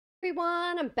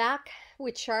Everyone, I'm back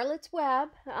with Charlotte's Web.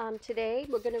 Today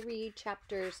we're going to read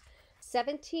chapters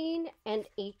 17 and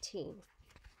 18.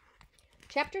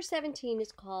 Chapter 17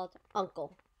 is called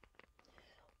Uncle.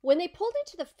 When they pulled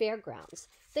into the fairgrounds,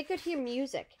 they could hear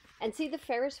music and see the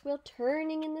Ferris wheel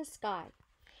turning in the sky.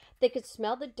 They could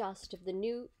smell the dust of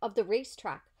the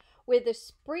racetrack where the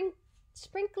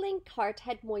sprinkling cart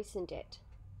had moistened it.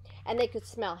 And they could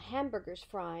smell hamburgers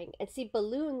frying and see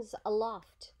balloons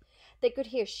aloft. They could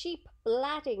hear sheep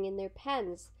blatting in their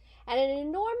pens, and an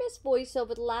enormous voice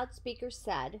over the loudspeaker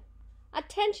said,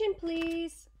 "Attention,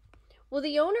 please. Will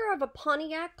the owner of a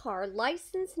Pontiac car,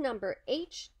 license number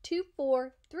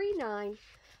H2439,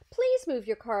 please move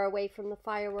your car away from the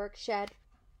fireworks shed?"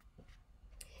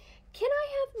 "Can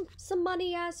I have some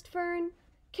money?" asked Fern.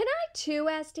 "Can I too?"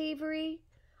 asked Avery.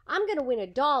 "I'm going to win a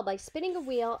doll by spinning a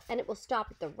wheel, and it will stop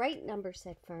at the right number,"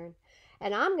 said Fern.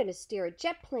 "And I'm going to steer a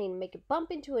jet plane and make it bump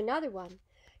into another one."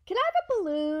 "Can I have a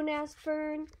balloon?" asked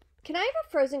Fern. "Can I have a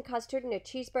frozen custard and a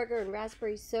cheeseburger and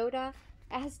raspberry soda?"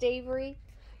 asked Avery.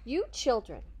 "You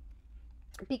children,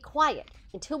 be quiet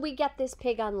until we get this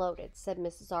pig unloaded," said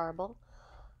Mrs. Arable.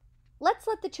 "Let's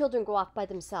let the children go off by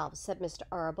themselves," said Mr.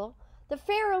 Arable. "The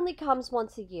fair only comes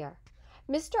once a year."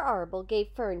 Mr. Arable gave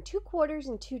Fern 2 quarters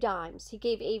and 2 dimes. He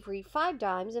gave Avery 5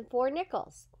 dimes and 4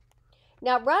 nickels.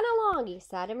 "Now run along," he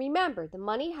said, "and remember, the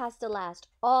money has to last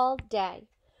all day.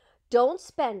 Don't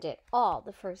spend it all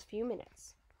the first few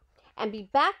minutes. And be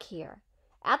back here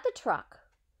at the truck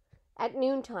at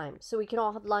noontime so we can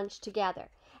all have lunch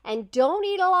together. And don't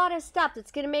eat a lot of stuff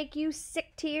that's going to make you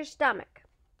sick to your stomach.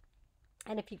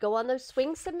 And if you go on those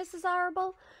swings," said Mrs.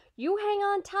 Arable, "you hang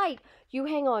on tight. You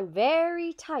hang on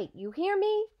very tight. You hear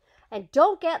me? And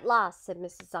don't get lost," said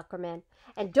Mrs. Zuckerman.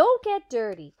 "And don't get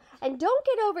dirty. And don't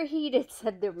get overheated,"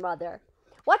 said their mother.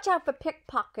 "Watch out for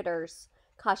pickpocketers,"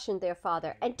 cautioned their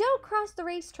father. "And don't cross the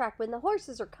racetrack when the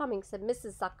horses are coming," said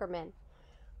Mrs. Zuckerman.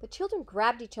 The children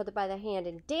grabbed each other by the hand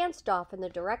and danced off in the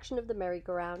direction of the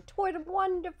merry-go-round, toward the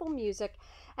wonderful music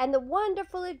and the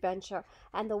wonderful adventure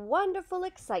and the wonderful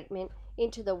excitement,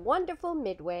 into the wonderful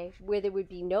midway, where there would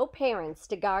be no parents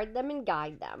to guard them and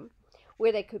guide them,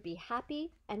 where they could be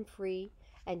happy and free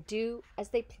and do as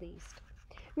they pleased.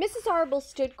 Mrs. Arable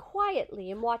stood quietly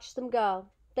and watched them go.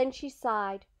 Then she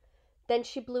sighed. Then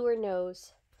she blew her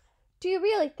nose. "Do you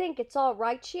really think it's all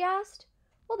right?" she asked.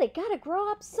 "Well, they gotta grow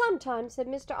up sometime," said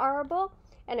Mr. Arable,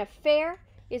 "and a fair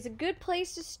is a good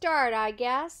place to start, I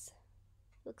guess."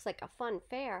 Looks like a fun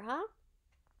fair, huh?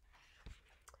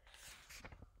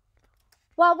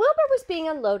 While Wilbur was being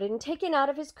unloaded and taken out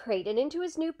of his crate and into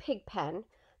his new pig pen,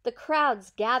 the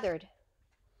crowds gathered.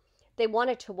 They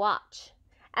wanted to watch,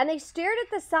 and they stared at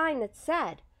the sign that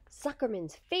said,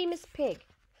 "Zuckerman's Famous Pig."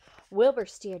 Wilbur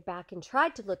steered back and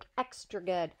tried to look extra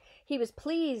good. He was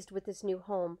pleased with his new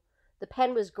home. The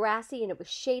pen was grassy, and it was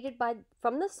shaded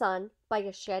from the sun by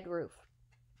a shed roof.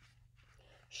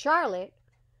 Charlotte,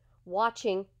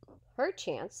 watching her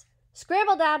chance,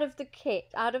 scrambled out of the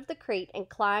crate and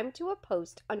climbed to a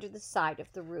post under the side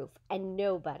of the roof, and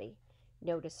nobody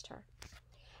noticed her.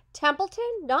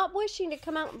 Templeton, not wishing to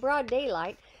come out in broad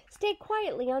daylight, stayed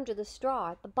quietly under the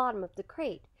straw at the bottom of the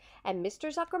crate, and Mr.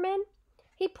 Zuckerman,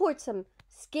 he poured some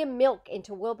skim milk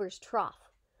into Wilbur's trough.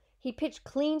 He pitched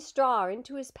clean straw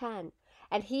into his pen,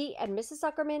 and he and Mrs.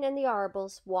 Zuckerman and the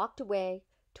Arables walked away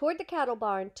toward the cattle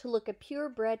barn to look at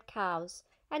purebred cows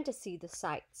and to see the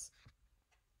sights.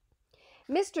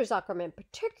 Mr. Zuckerman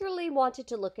particularly wanted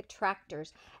to look at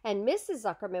tractors, and Mrs.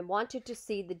 Zuckerman wanted to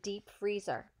see the deep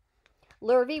freezer.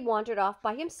 Lurvy wandered off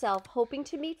by himself, hoping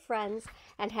to meet friends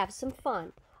and have some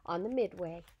fun on the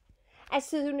midway. As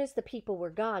soon as the people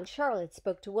were gone, Charlotte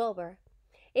spoke to Wilbur.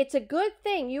 "It's a good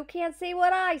thing you can't see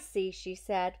what I see," she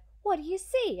said. "What do you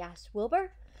see?" asked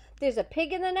Wilbur. "There's a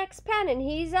pig in the next pen, and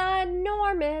he's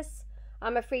enormous.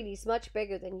 I'm afraid he's much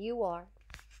bigger than you are."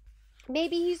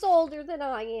 "Maybe he's older than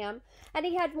I am, and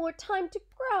he had more time to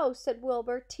grow," said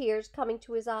Wilbur, tears coming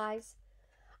to his eyes.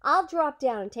 "I'll drop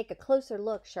down and take a closer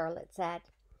look," Charlotte said.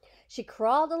 She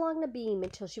crawled along the beam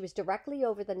until she was directly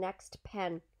over the next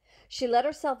pen. She let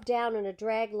herself down on a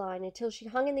drag line until she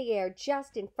hung in the air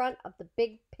just in front of the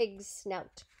big pig's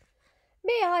snout.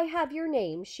 "May I have your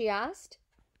name?" she asked.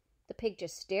 The pig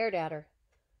just stared at her.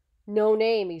 "No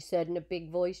name," he said in a big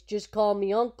voice. "Just call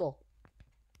me Uncle."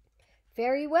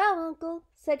 "Very well, Uncle,"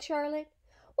 said Charlotte.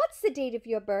 "What's the date of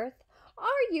your birth?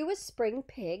 Are you a spring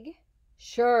pig?"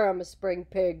 "Sure, I'm a spring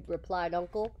pig," replied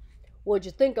Uncle. "What'd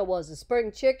you think I was, a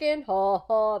spring chicken? Ha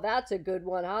ha, that's a good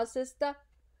one, huh, sister?"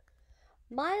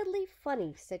 "Mildly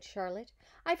funny," said Charlotte.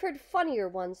 "I've heard funnier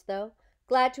ones, though.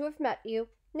 Glad to have met you.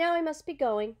 Now I must be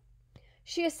going."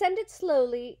 She ascended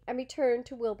slowly and returned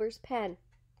to Wilbur's pen.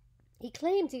 "He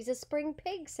claims he's a spring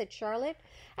pig," said Charlotte,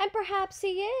 "and perhaps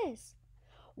he is.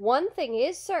 One thing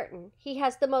is certain, he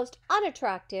has the most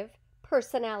unattractive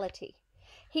personality.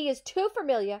 He is too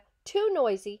familiar, too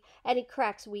noisy, and he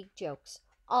cracks weak jokes.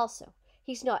 Also,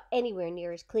 he's not anywhere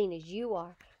near as clean as you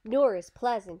are, nor as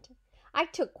pleasant. I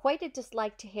took quite a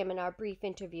dislike to him in our brief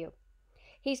interview.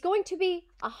 He's going to be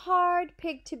a hard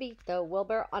pig to beat, though,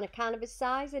 Wilbur, on account of his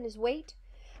size and his weight.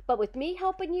 But with me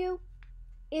helping you,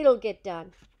 it'll get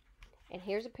done." And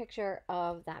here's a picture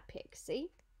of that pig.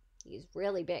 See? He's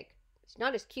really big. He's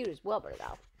not as cute as Wilbur,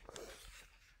 though.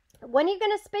 "When are you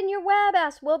going to spin your web?"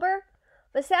 asked Wilbur.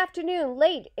 "This afternoon,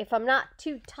 late, if I'm not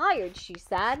too tired," she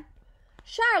said.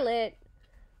 "Charlotte,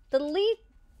 the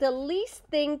least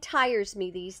thing tires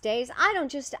me these days. I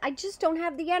just don't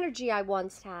have the energy I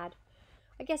once had.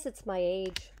 I guess it's my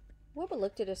age." Wilbur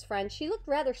looked at his friend. She looked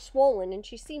rather swollen, and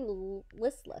she seemed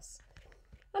listless.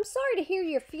 "I'm sorry to hear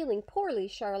you're feeling poorly,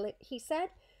 Charlotte," he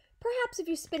said. "Perhaps if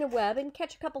you spin a web and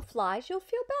catch a couple flies, you'll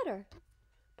feel better."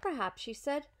 "Perhaps," she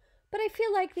said, "but I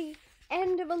feel like the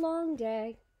end of a long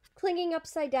day, clinging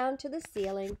upside down to the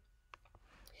ceiling."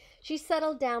 She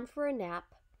settled down for a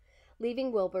nap,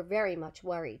 leaving Wilbur very much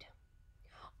worried.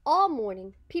 All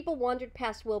morning, people wandered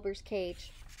past Wilbur's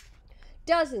cage.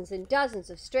 Dozens and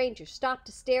dozens of strangers stopped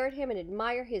to stare at him and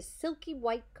admire his silky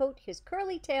white coat, his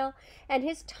curly tail, and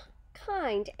his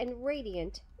kind and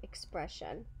radiant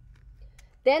expression.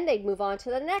 Then they'd move on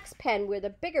to the next pen where the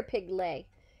bigger pig lay,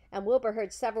 and Wilbur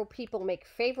heard several people make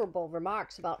favorable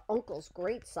remarks about Uncle's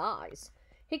great size.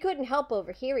 He couldn't help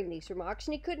overhearing these remarks,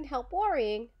 and he couldn't help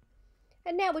worrying.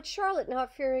 And now, with Charlotte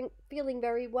not feeling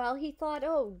very well, he thought,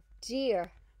 "Oh,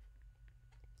 dear."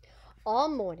 All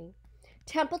morning,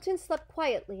 Templeton slept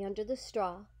quietly under the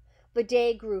straw. The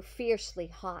day grew fiercely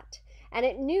hot, and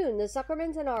at noon the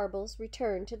Zuckermans and Arbles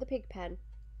returned to the pig pen.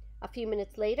 A few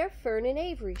minutes later, Fern and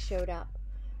Avery showed up.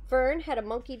 Fern had a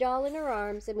monkey doll in her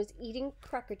arms and was eating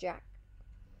Cracker Jack.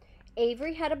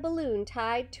 Avery had a balloon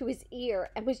tied to his ear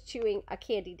and was chewing a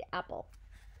candied apple.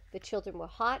 The children were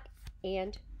hot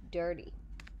and dirty.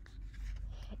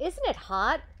 "Isn't it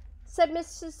hot?" said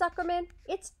Mrs. Zuckerman.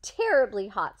 "It's terribly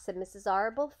hot," said Mrs.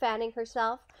 Arable, fanning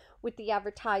herself with the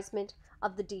advertisement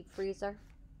of the deep freezer.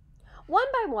 One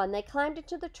by one, they climbed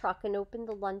into the truck and opened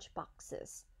the lunch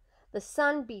boxes. The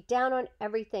sun beat down on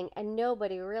everything, and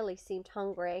nobody really seemed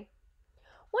hungry.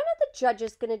 "When are the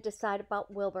judges going to decide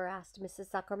about Wilbur?" asked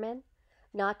Mrs. Zuckerman.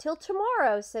 "Not till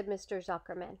tomorrow," said Mr.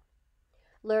 Zuckerman.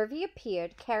 Lurvy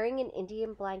appeared, carrying an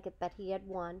Indian blanket that he had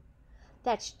won.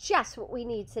 "That's just what we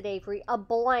need," said Avery, "a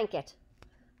blanket."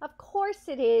 "Of course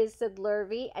it is," said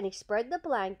Lurvy, and he spread the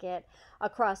blanket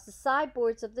across the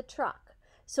sideboards of the truck,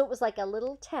 so it was like a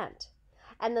little tent.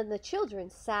 And then the children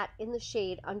sat in the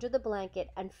shade under the blanket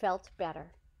and felt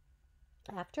better.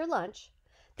 After lunch,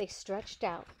 they stretched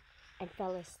out and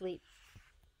fell asleep.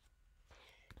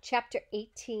 Chapter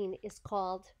 18 is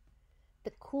called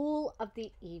The Cool of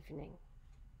the Evening.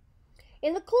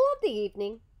 In the cool of the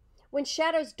evening, when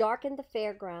shadows darkened the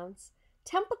fairgrounds,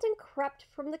 Templeton crept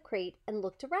from the crate and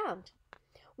looked around.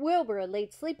 Wilbur lay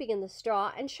sleeping in the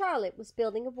straw, and Charlotte was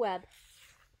building a web.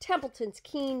 Templeton's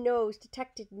keen nose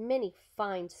detected many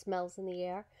fine smells in the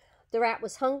air. The rat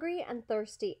was hungry and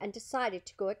thirsty and decided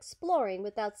to go exploring.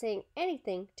 Without saying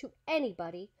anything to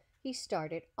anybody, he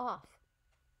started off.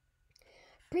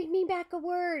 "Bring me back a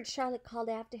word," Charlotte called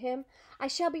after him. "I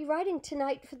shall be writing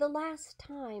tonight for the last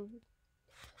time."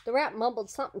 The rat mumbled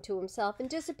something to himself and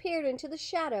disappeared into the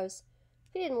shadows.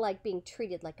 He didn't like being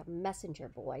treated like a messenger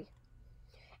boy.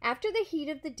 After the heat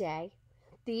of the day,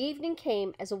 the evening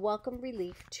came as a welcome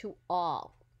relief to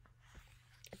all.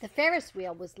 The Ferris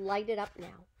wheel was lighted up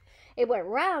now. It went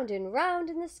round and round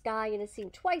in the sky, and it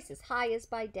seemed twice as high as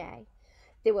by day.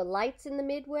 There were lights in the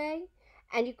midway,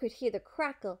 and you could hear the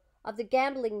crackle of the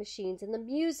gambling machines and the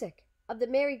music of the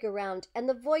merry-go-round and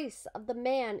the voice of the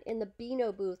man in the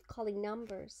Beano booth calling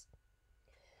numbers.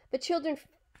 The children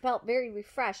felt very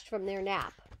refreshed from their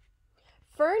nap.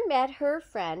 Fern met her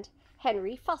friend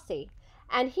Henry Fussy,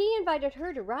 and he invited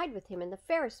her to ride with him in the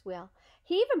Ferris wheel.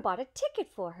 He even bought a ticket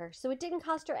for her, so it didn't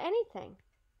cost her anything.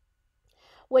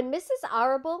 When Mrs.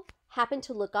 Arable happened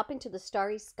to look up into the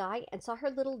starry sky and saw her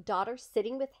little daughter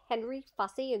sitting with Henry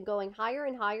Fussy and going higher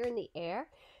and higher in the air,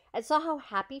 and saw how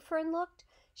happy Fern looked,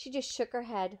 she just shook her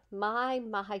head. My,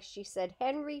 she said,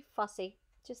 "Henry Fussy,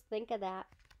 just think of that."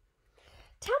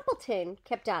 Templeton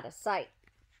kept out of sight.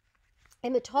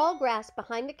 In the tall grass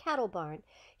behind the cattle barn,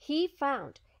 he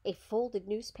found a folded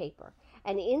newspaper,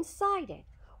 and inside it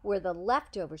were the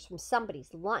leftovers from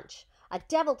somebody's lunch. A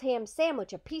deviled ham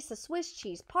sandwich, a piece of Swiss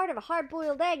cheese, part of a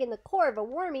hard-boiled egg, and the core of a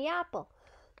wormy apple.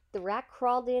 The rat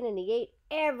crawled in and he ate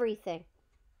everything.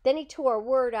 Then he tore a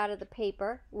word out of the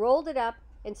paper, rolled it up,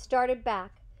 and started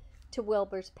back to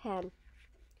Wilbur's pen.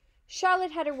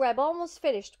 Charlotte had her web almost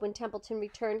finished when Templeton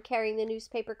returned carrying the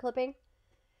newspaper clipping.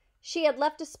 She had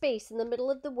left a space in the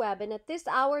middle of the web, and at this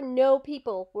hour no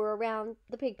people were around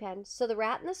the pig pen, so the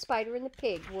rat and the spider and the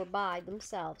pig were by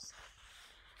themselves.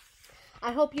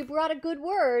 "I hope you brought a good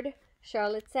word,"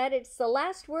 Charlotte said. "It's the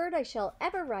last word I shall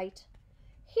ever write."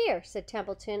 "Here," said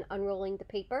Templeton, unrolling the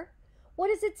paper. "What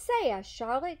does it say?" asked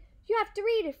Charlotte. "You have to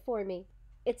read it for me."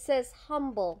 "It says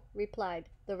humble," replied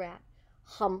the rat.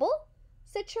 "Humble?"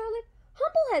 said Charlotte.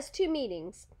 "Humble has two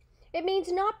meanings. It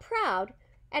means not proud,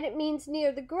 and it means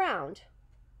near the ground."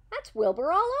 "That's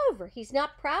Wilbur all over. He's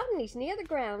not proud and he's near the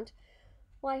ground."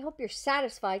 "Well, I hope you're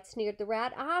satisfied," sneered the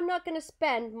rat. "I'm not going to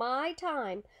spend my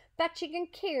time fetching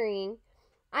and carrying.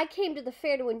 I came to the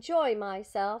fair to enjoy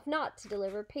myself, not to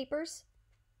deliver papers."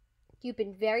 "You've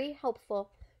been very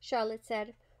helpful," Charlotte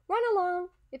said. "Run along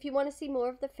if you want to see more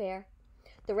of the fair."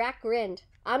 The rat grinned.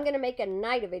 "I'm going to make a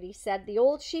night of it," he said. "The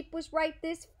old sheep was right.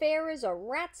 This fair is a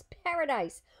rat's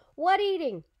paradise. What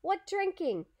eating, what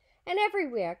drinking, and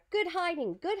everywhere good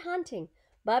hiding, good hunting.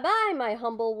 Bye-bye, my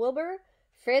humble Wilbur.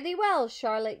 Fare thee well,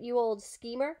 Charlotte, you old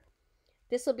schemer.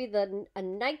 This'll be a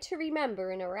night to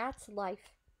remember in a rat's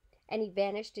life." And he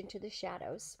vanished into the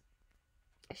shadows.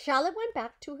 Charlotte went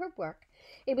back to her work.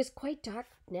 It was quite dark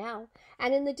now,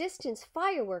 and in the distance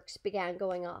fireworks began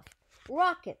going off.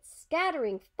 Rockets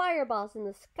scattering fireballs in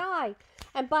the sky,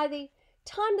 and by the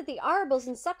time that the Arbles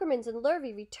and Zuckermans and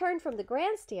Lurvy returned from the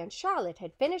grandstand, Charlotte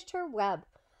had finished her web.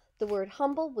 The word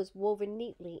humble was woven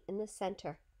neatly in the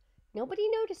center. Nobody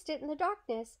noticed it in the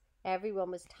darkness. Everyone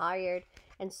was tired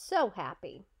and so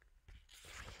happy.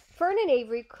 Fern and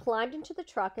Avery climbed into the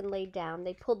truck and laid down.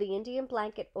 They pulled the Indian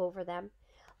blanket over them.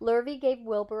 Lurvy gave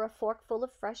Wilbur a forkful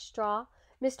of fresh straw.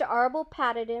 Mr. Arble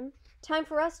patted him. "Time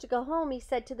for us to go home," he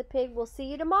said to the pig. "We'll see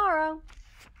you tomorrow."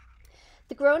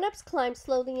 The grown-ups climbed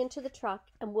slowly into the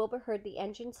truck, and Wilbur heard the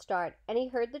engine start, and he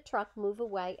heard the truck move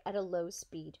away at a low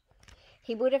speed.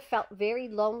 He would have felt very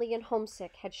lonely and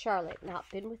homesick had Charlotte not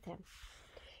been with him.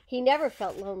 He never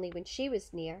felt lonely when she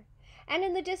was near, and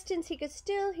in the distance he could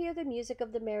still hear the music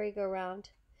of the merry-go-round.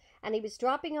 And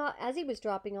as he was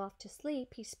dropping off to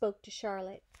sleep, he spoke to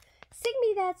Charlotte. "Sing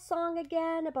me that song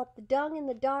again about the dung in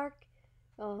the dark."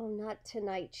 "Oh, not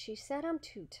tonight," she said. "I'm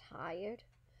too tired."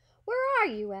 "Where are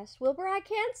you?" asked Wilbur. "I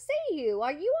can't see you.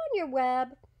 Are you on your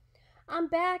web?" "I'm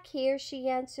back here," she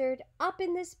answered, "up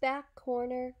in this back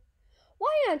corner."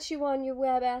 "Why aren't you on your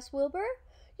web?" asked Wilbur.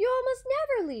 "You almost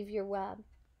never leave your web."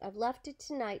 "I've left it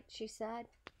tonight," she said.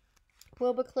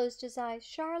 Wilbur closed his eyes.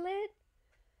 "Charlotte,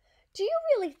 do you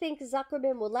really think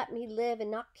Zuckerman will let me live and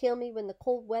not kill me when the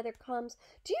cold weather comes?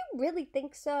 Do you really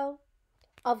think so?"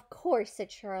 "Of course,"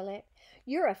 said Charlotte.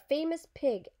 "You're a famous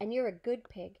pig, and you're a good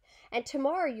pig, and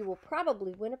tomorrow you will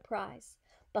probably win a prize.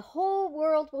 The whole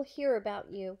world will hear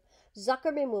about you.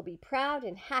 Zuckerman will be proud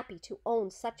and happy to own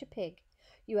such a pig.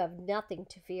 You have nothing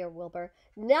to fear, Wilbur,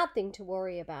 nothing to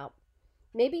worry about.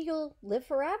 Maybe you'll live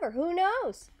forever, who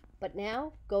knows? But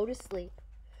now, go to sleep."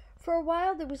 For a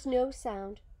while there was no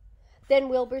sound. Then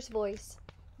Wilbur's voice.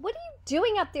 "What are you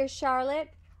doing up there, Charlotte?"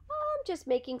 "Oh, I'm just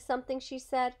making something," she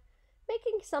said.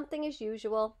 "Making something as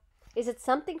usual." "Is it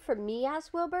something for me?"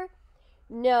 asked Wilbur.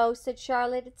 "No," said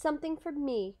Charlotte. "It's something for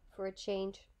me, for a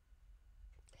change."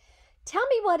 "Tell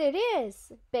me what it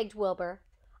is," begged Wilbur.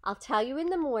 "I'll tell you in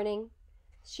the morning,"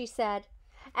 she said.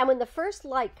 "And when the first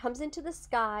light comes into the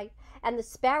sky, and the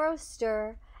sparrows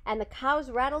stir, and the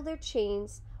cows rattle their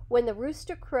chains, when the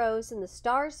rooster crows and the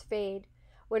stars fade,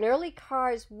 when early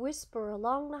cars whisper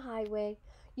along the highway,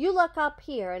 you look up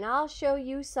here and I'll show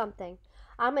you something.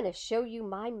 I'm going to show you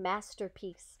my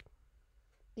masterpiece."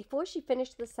 Before she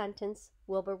finished the sentence,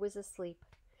 Wilbur was asleep.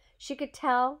 She could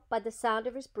tell by the sound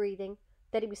of his breathing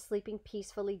that he was sleeping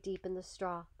peacefully deep in the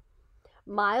straw.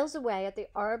 Miles away at the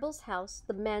Arbles' house,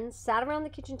 the men sat around the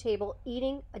kitchen table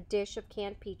eating a dish of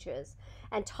canned peaches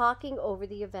and talking over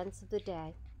the events of the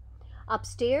day.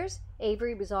 Upstairs,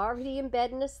 Avery was already in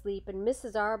bed and asleep, and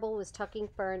Mrs. Arble was tucking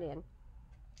Fern in.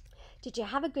 "Did you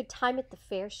have a good time at the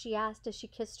fair?" she asked as she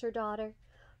kissed her daughter.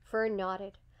 Fern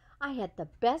nodded. "I had the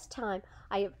best time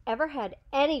I have ever had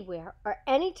anywhere or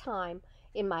any time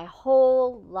in my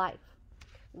whole life."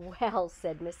 "Well,"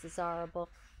 said Mrs. Arble,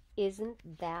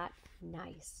 "isn't that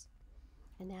nice?"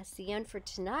 And that's the end for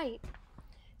tonight.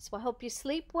 So I hope you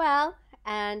sleep well,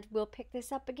 and we'll pick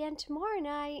this up again tomorrow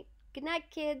night. Good night,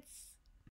 kids.